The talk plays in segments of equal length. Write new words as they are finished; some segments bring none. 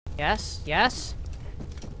Yes, yes.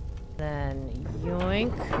 Then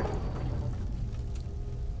yoink.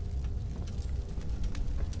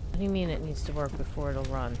 What do you mean it needs to work before it'll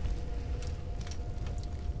run?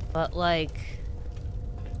 But like...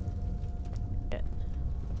 Shit.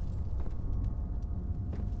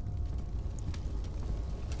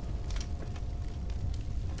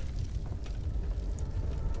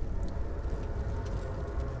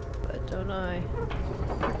 But don't I?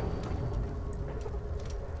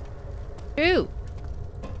 Shoot!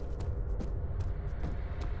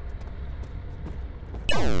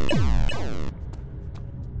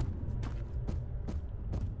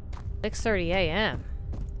 6:30 a.m.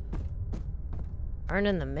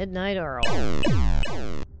 Earning the midnight oil.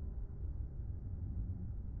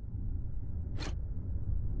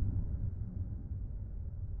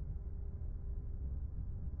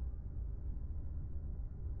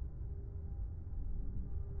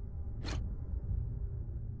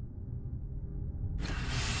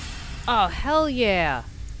 Oh, hell yeah.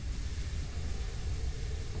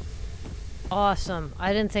 Awesome.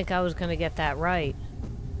 I didn't think I was gonna get that right.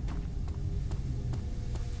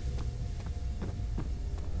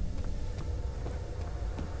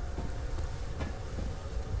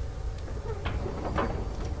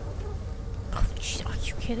 Oh, geez, are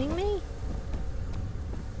you kidding me?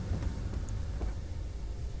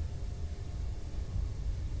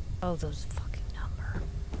 Oh, those fucking number.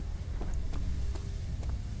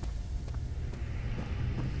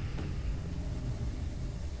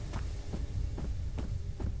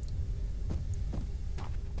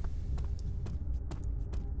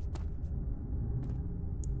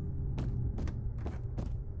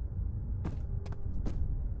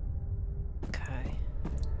 Okay.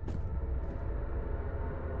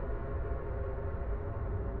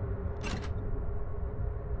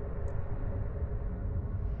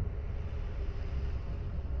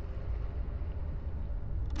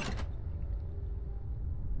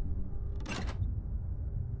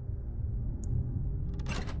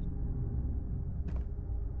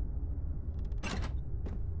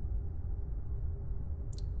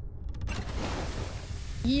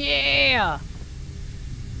 Yeah!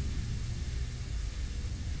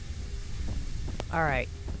 Alright.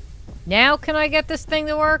 Now can I get this thing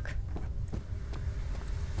to work?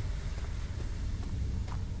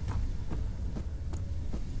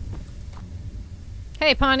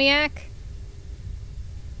 Hey, Pontiac.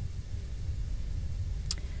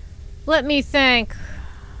 Let me thank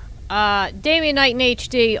Damien Knight in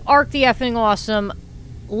HD, Arc the Effing Awesome,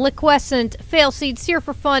 Liquescent, Failseed, Sear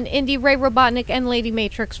for Fun, Indy, Ray Robotnik, and Lady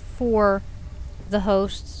Matrix for the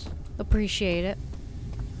hosts. Appreciate it.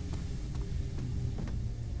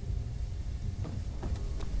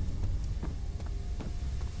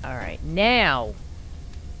 Alright, now.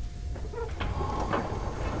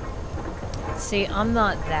 See, I'm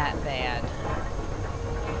not that bad.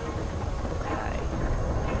 Okay.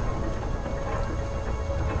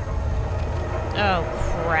 Oh,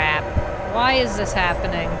 crap. Why is this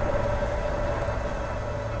happening?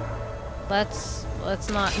 Let's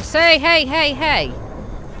not say hey.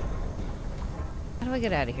 How do I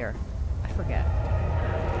get out of here? I forget.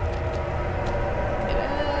 Get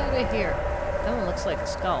out of here. That one looks like a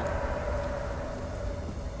skull.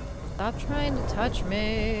 Stop trying to touch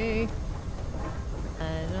me.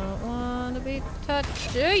 I don't want to be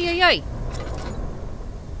touched. Ay.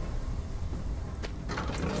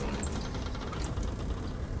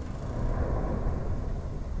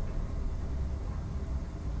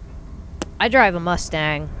 I drive a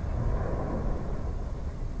Mustang.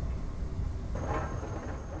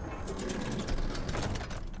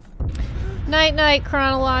 Night,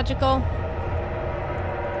 chronological.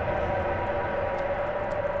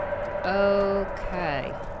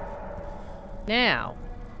 Okay. Now.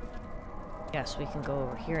 Yes, we can go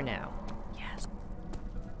over here now. Yes.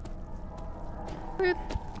 Boop.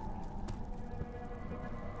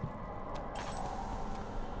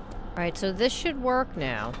 Alright, so this should work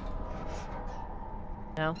now.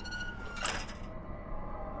 No?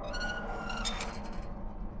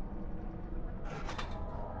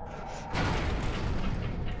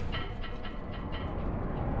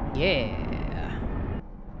 Yeah.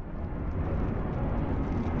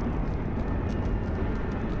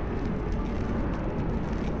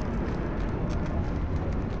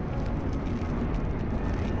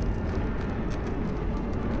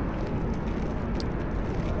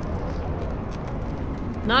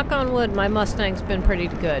 Knock on wood, my Mustang's been pretty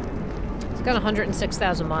good. It's got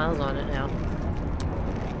 106,000 miles on it now.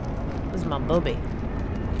 This is my booby.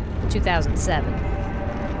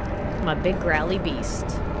 2007. My big growly beast.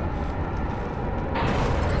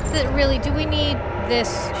 Really, do we need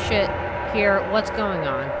this shit here. What's going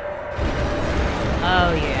on?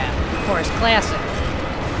 Oh, yeah. Of course. Classic.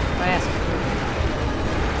 Classic.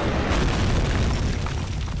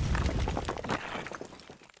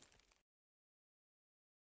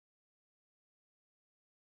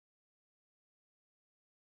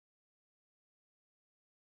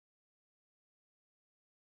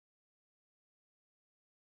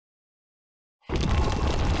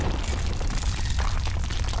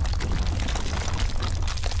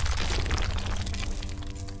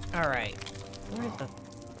 Alright. Where's the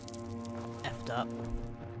effed up?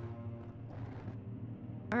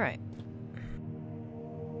 Alright.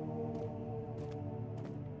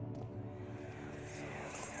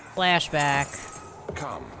 Flashback.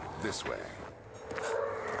 Come, this way.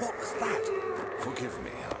 What was that? Forgive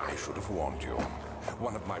me, I should have warned you.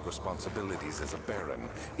 One of my responsibilities as a Baron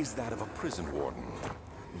is that of a prison warden.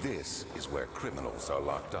 This is where criminals are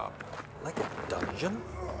locked up. Like a dungeon?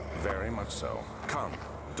 Very much so. Come,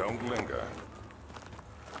 don't linger.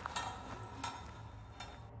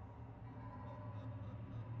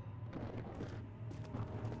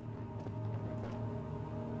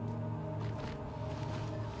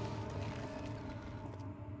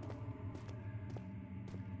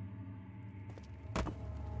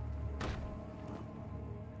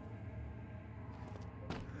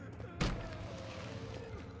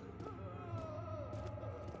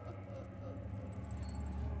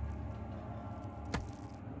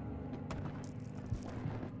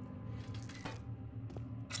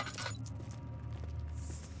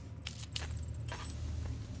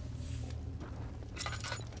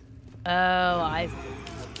 Oh, I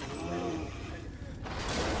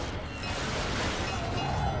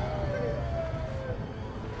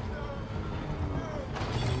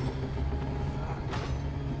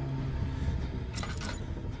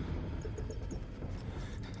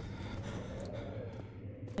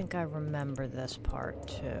think I remember this part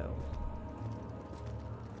too.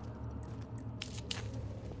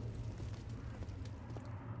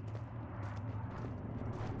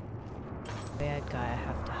 Bad guy I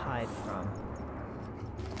have to hide from.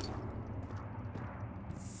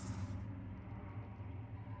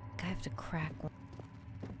 I have to crack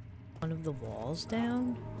one of the walls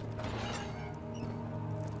down?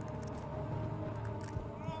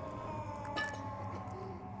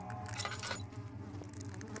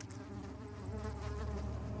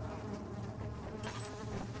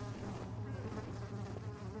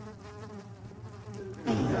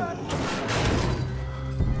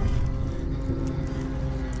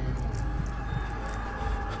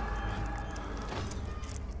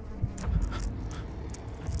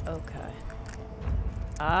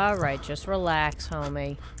 Alright, just relax,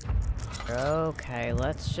 homie. Okay,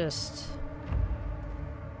 let's just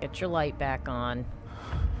get your light back on.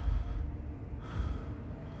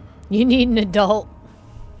 You need an adult.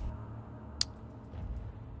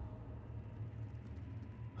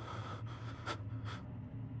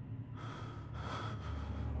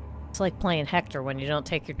 It's like playing Hector when you don't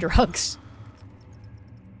take your drugs.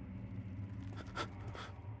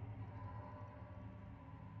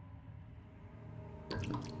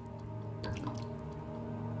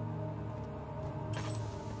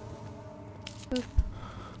 Boop.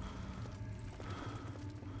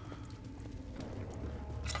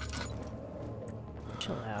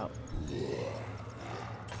 Chill out.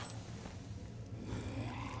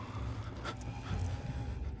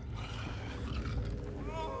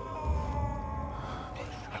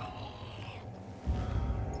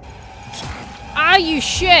 Ah, you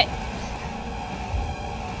shit!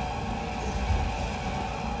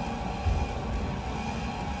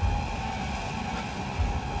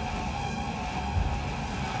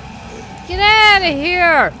 Get out of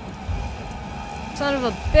here! Son of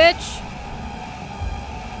a bitch!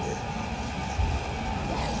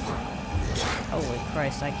 Holy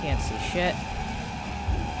Christ, I can't see shit.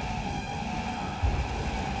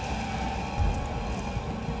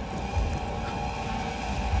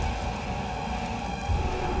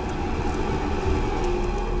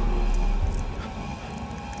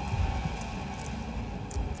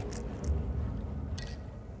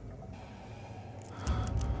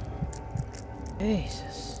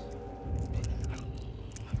 Jesus.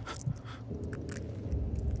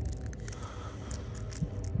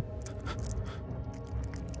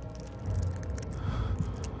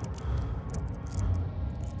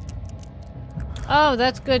 Oh,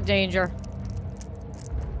 that's good, Danger.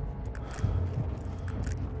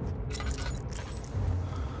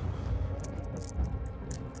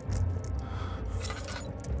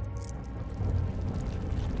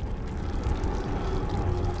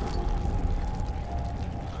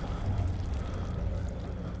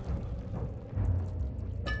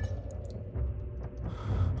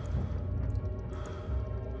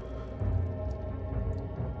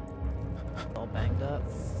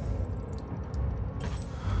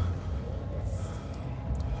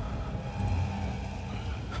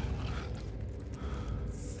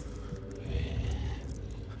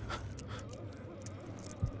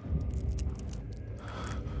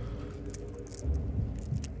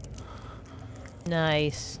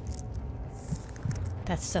 Nice.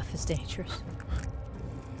 That stuff is dangerous.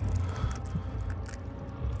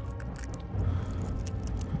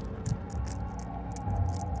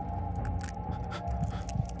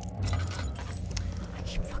 I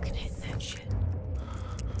keep fucking hitting that shit.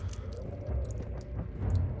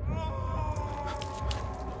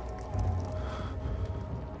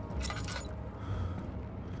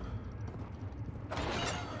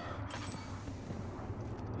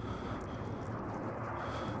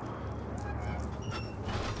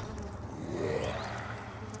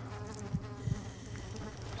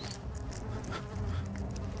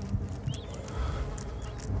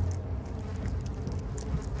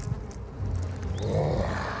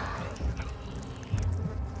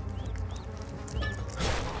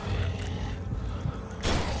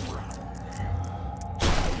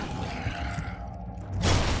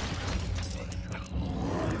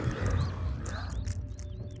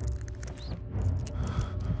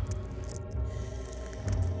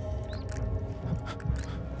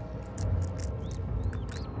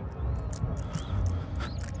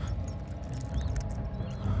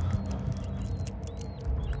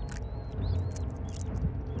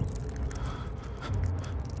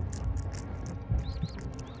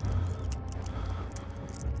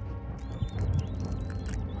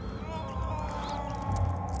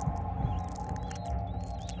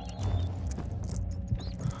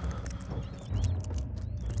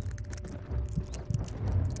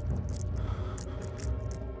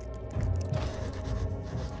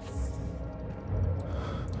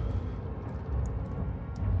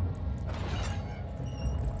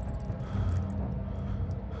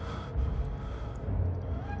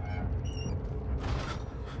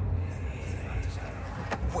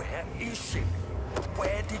 Where is she?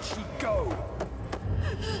 Where did she go?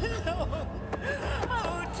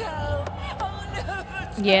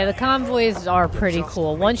 Yeah, the convoys are pretty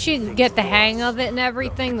cool. Once you get the hang of it and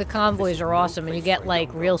everything, the convoys are awesome, and you get,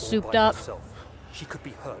 like, real souped up. She could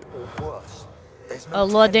be hurt or worse.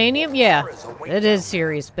 Laudanum? Yeah, it is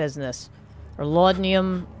serious business. Or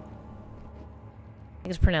laudanum. I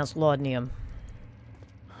think it's pronounced laudanum.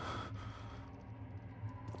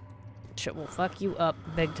 Shit will fuck you up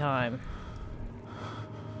big time.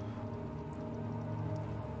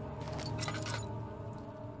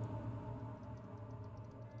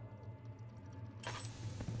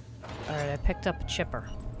 Alright, I picked up a chipper.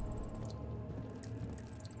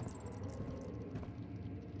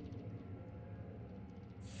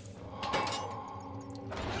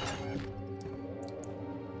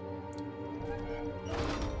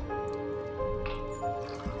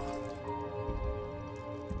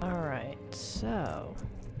 Alright, so...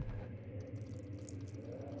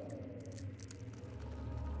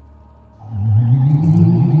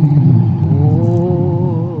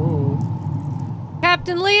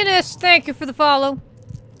 Captain Leonis, thank you for the follow.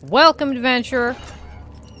 Welcome, adventurer.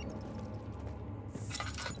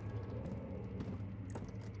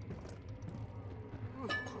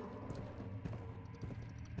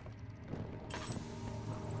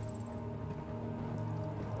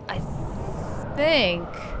 I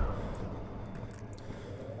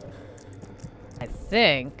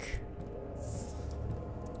think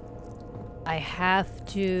I have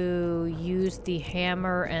to use the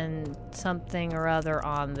hammer and something or other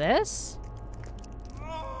on this.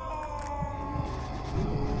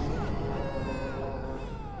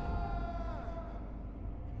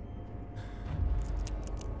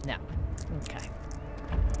 No. Okay.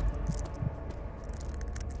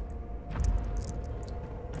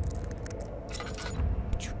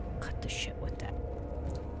 Cut the shit with that.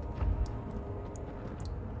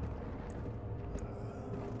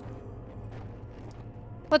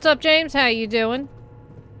 What's up, James? How you doing?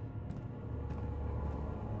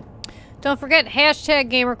 Don't forget, hashtag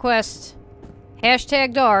GamerQuest,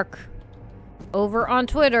 hashtag dark, over on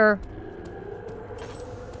Twitter,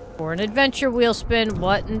 for an adventure wheel spin.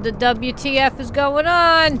 What in the WTF is going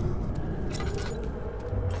on?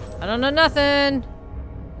 I don't know nothing.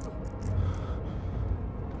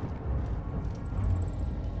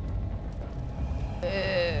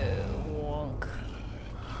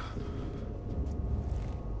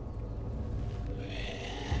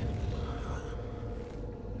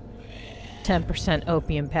 10%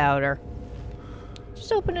 opium powder.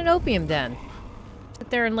 Just open an opium den. Sit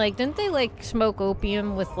there and, like, didn't they, like, smoke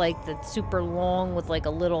opium with, like, the super long, with, like, a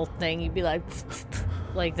little thing? You'd be like,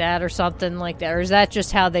 like that or something like that. Or is that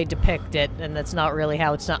just how they depict it, and that's not really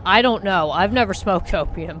how it's done? I don't know. I've never smoked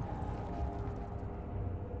opium.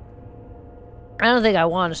 I don't think I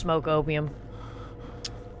want to smoke opium.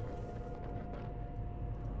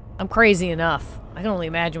 I'm crazy enough. I can only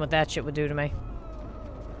imagine what that shit would do to me.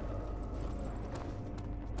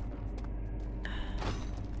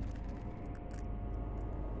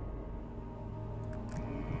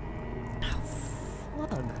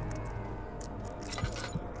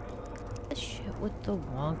 with the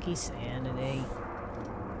wonky sanity.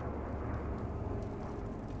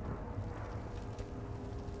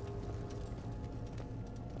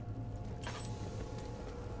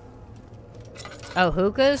 Oh,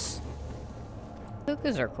 hookahs?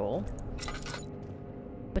 Hookahs are cool.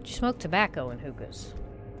 But you smoke tobacco in hookahs.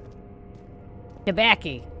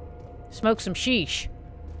 Tobacco. Smoke some sheesh.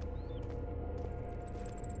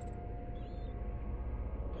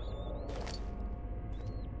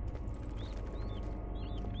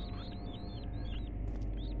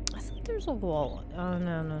 I think there's a wall. Oh,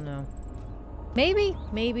 no.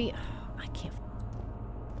 Maybe. I can't.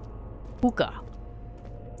 Hookah.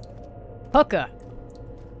 Hookah.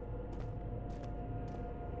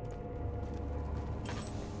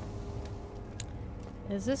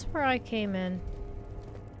 Is this where I came in?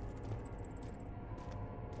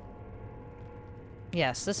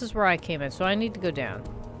 Yes, this is where I came in, so I need to go down.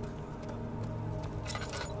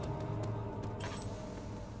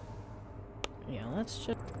 Yeah, let's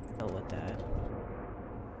just go with that.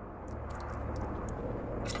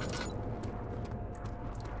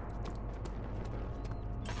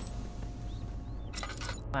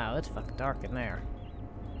 Wow, it's fucking dark in there.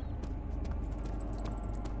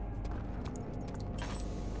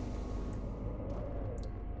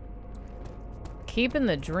 Keeping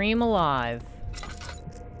the dream alive.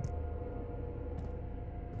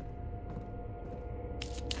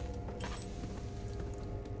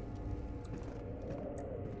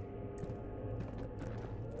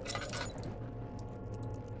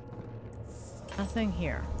 Nothing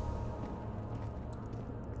here.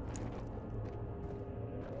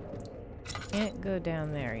 Can't go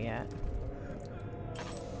down there yet.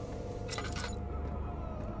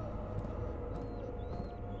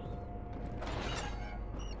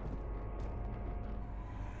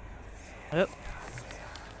 Oh.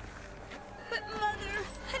 But Mother,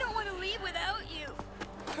 I don't want to leave without you.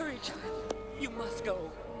 Hurry, child. You must go.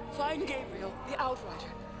 Find Gabriel, the Outrider,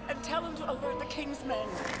 and tell him to alert the King's men.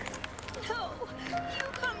 No, you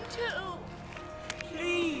come too.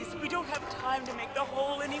 Please, we don't have time to make the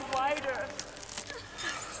hole any wider.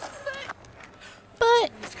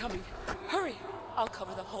 But He's coming. Hurry. I'll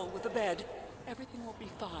cover the hole with a bed. Everything will be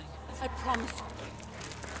fine. I promise you.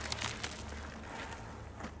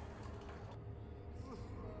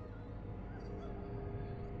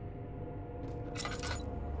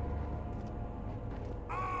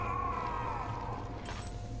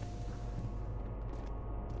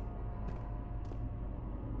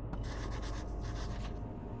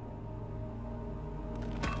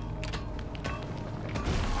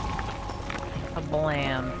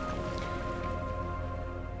 blam.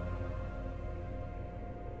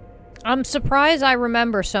 I'm surprised I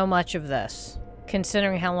remember so much of this,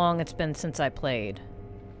 considering how long it's been since I played.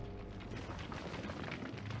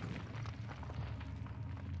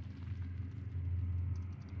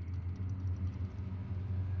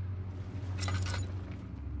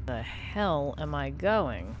 The hell am I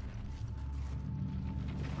going?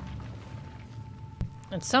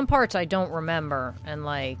 And some parts I don't remember, and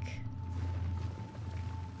like...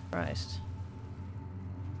 Christ.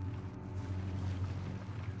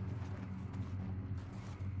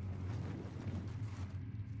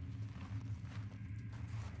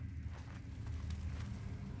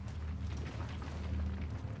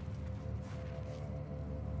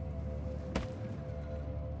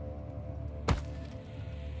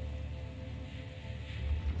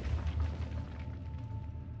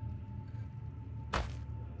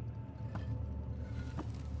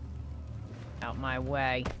 Out my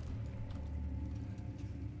way.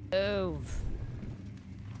 Move.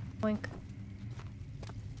 Blink.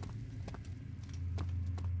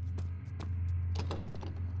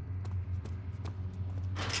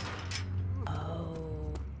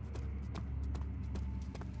 Oh.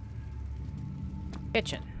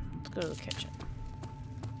 Kitchen. Let's go to the kitchen.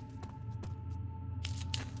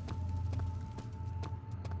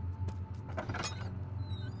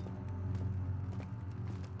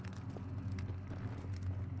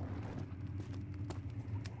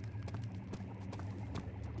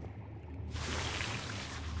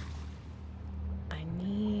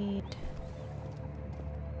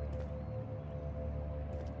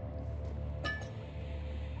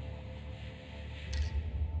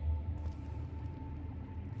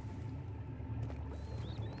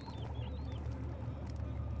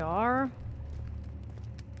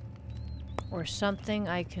 Or something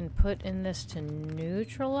I can put in this to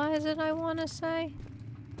neutralize it, I want to say.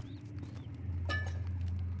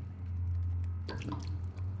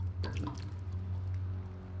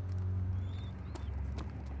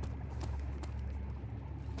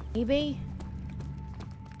 Maybe?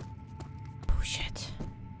 Potion.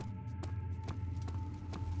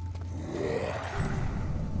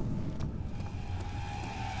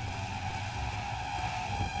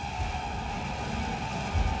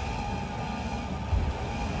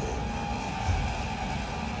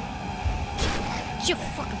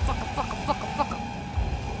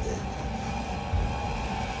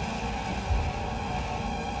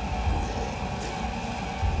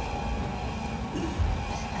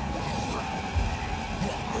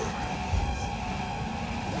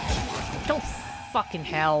 fucking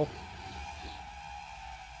hell.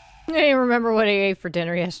 I didn't remember what I ate for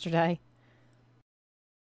dinner yesterday.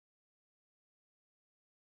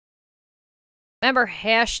 Remember,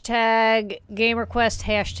 hashtag GamerQuest,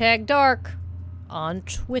 hashtag dark on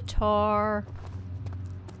Twitter.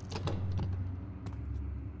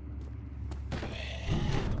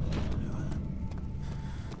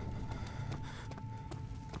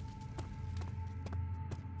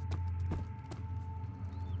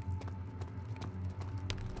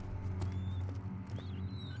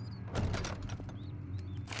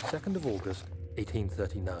 Second of August,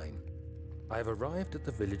 1839. I have arrived at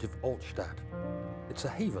the village of Altstadt. It's a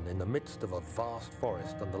haven in the midst of a vast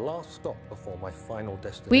forest and the last stop before my final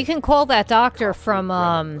destination. We can call that doctor from,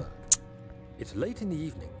 It's late in the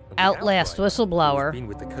evening. And Outlast the outrider, Whistleblower. who has been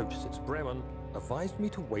with the coach since Bremen, advised me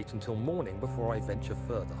to wait until morning before I venture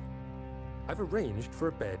further. I've arranged for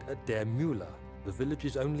a bed at Der Müller, the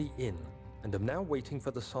village's only inn, and am now waiting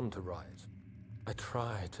for the sun to rise. I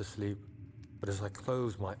try to sleep, but as I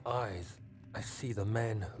close my eyes, I see the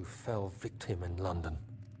men who fell victim in London.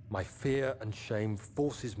 My fear and shame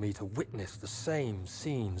forces me to witness the same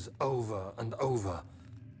scenes over and over.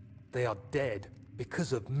 They are dead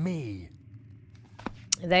because of me.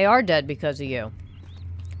 They are dead because of you.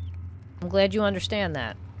 I'm glad you understand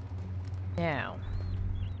that. Now.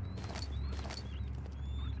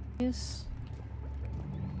 Yes.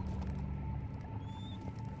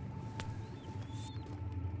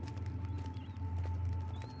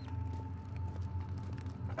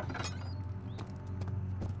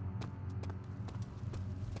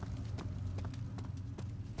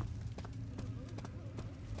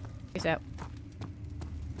 Peace out.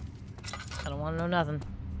 I don't want to know nothing.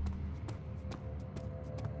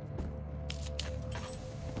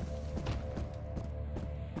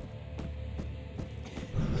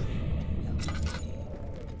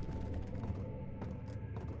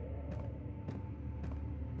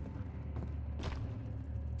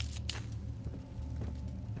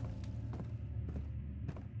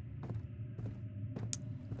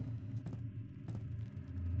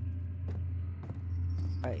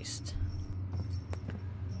 Christ.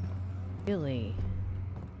 Really?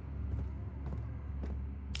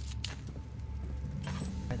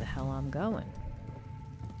 Where the hell I'm going?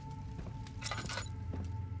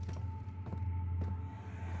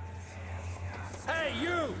 Hey,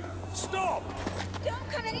 you! Stop! Don't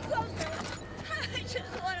come any closer. I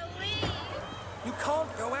just want to leave. You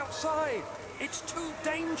can't go outside! It's too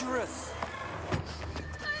dangerous!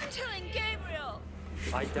 I'm telling Gabriel.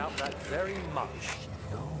 I doubt that very much.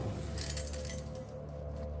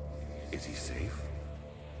 Is he safe?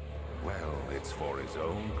 Well, it's for his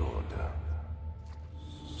own good.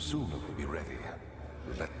 Soon it will be ready.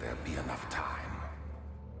 Let there be enough time.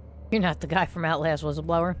 You're not the guy from Outlast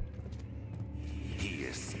Whistleblower. He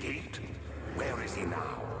escaped? Where is he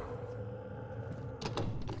now?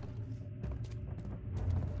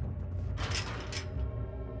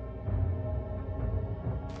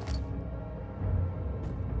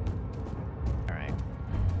 Alright.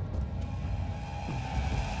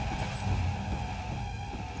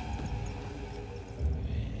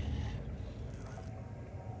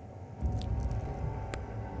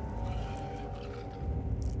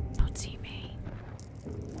 Don't see me.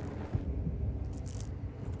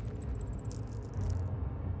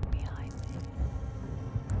 Behind me.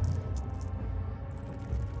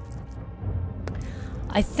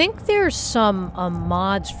 I think there's some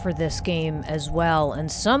mods for this game as well,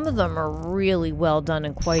 and some of them are really well done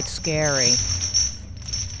and quite scary.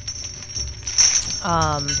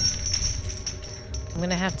 I'm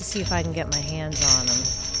gonna have to see if I can get my hands on them.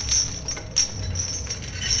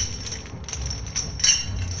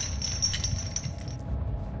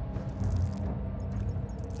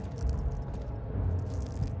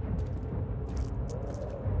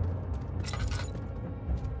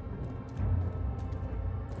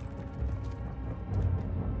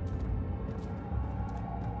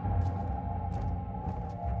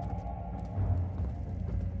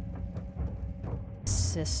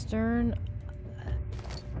 Cistern?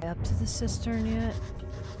 Up to the cistern yet?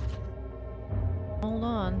 Hold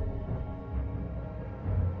on.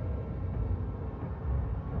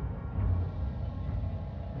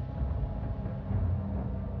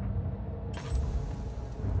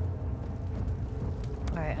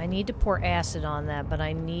 Alright, I need to pour acid on that, but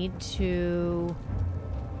I need to...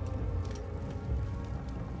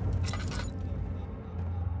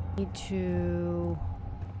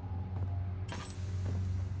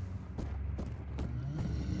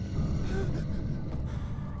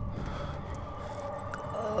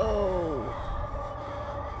 Oh.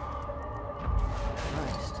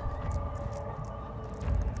 Christ.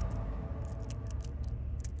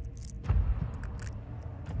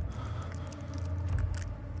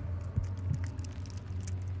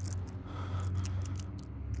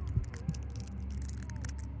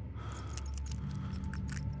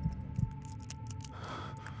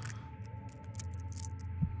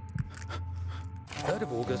 3rd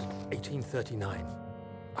of August, 1839.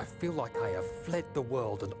 I feel like I have fled the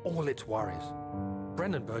world and all its worries.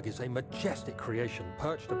 Brennenburg is a majestic creation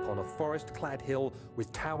perched upon a forest-clad hill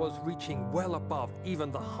with towers reaching well above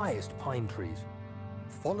even the highest pine trees.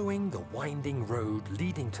 Following the winding road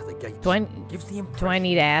leading to the gates gives the impression do I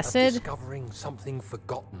need acid? of discovering something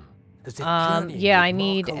forgotten. As if journeying yeah, with I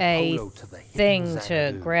need Marco a Polo to the hidden thing to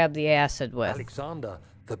Xanadu. grab the acid with. Alexander,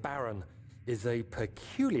 the Baron, is a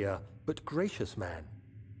peculiar but gracious man.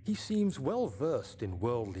 He seems well versed in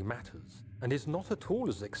worldly matters, and is not at all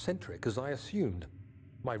as eccentric as I assumed.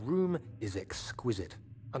 My room is exquisite,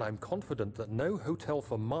 and I'm confident that no hotel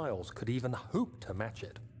for miles could even hope to match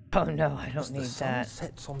it. Oh no, I don't As the need sun that.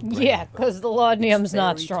 sets on Yeah, Brennenburg, because the laudanum's its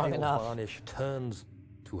not fairy strong tale enough. varnish turns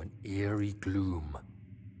to an eerie gloom.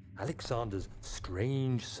 Alexander's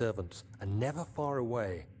strange servants are never far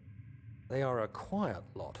away. They are a quiet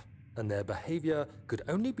lot, and their behavior could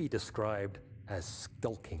only be described as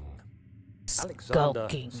skulking. Alexander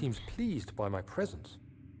seems pleased by my presence.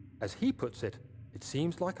 As he puts it, it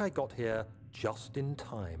seems like I got here just in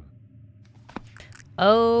time.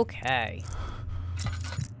 Okay.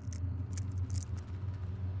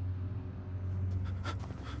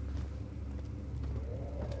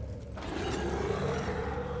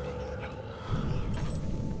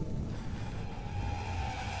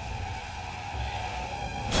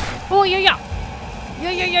 Oh, yeah, yeah.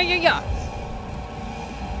 Yeah, yeah, yeah, yeah, yeah.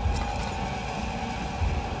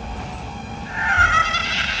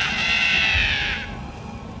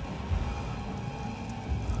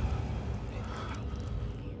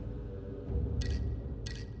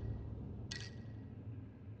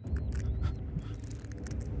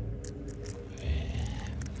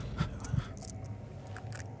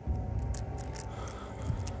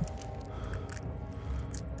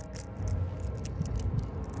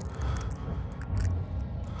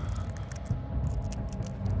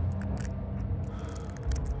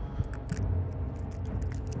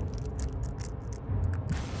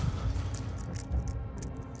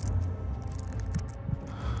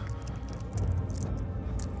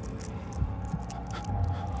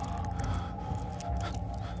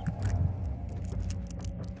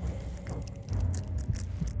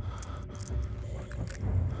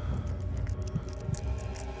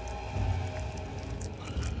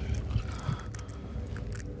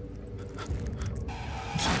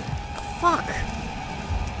 Fuck.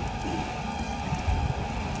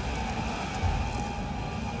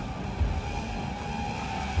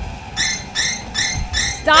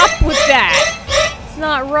 Stop with that. It's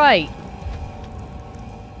not right.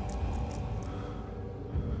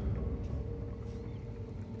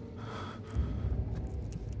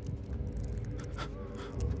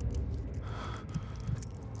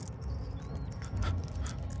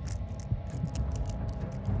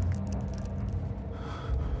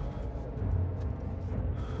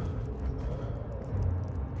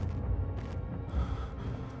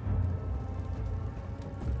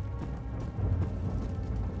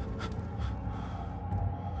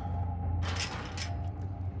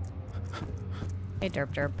 Hey,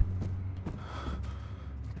 derp derp.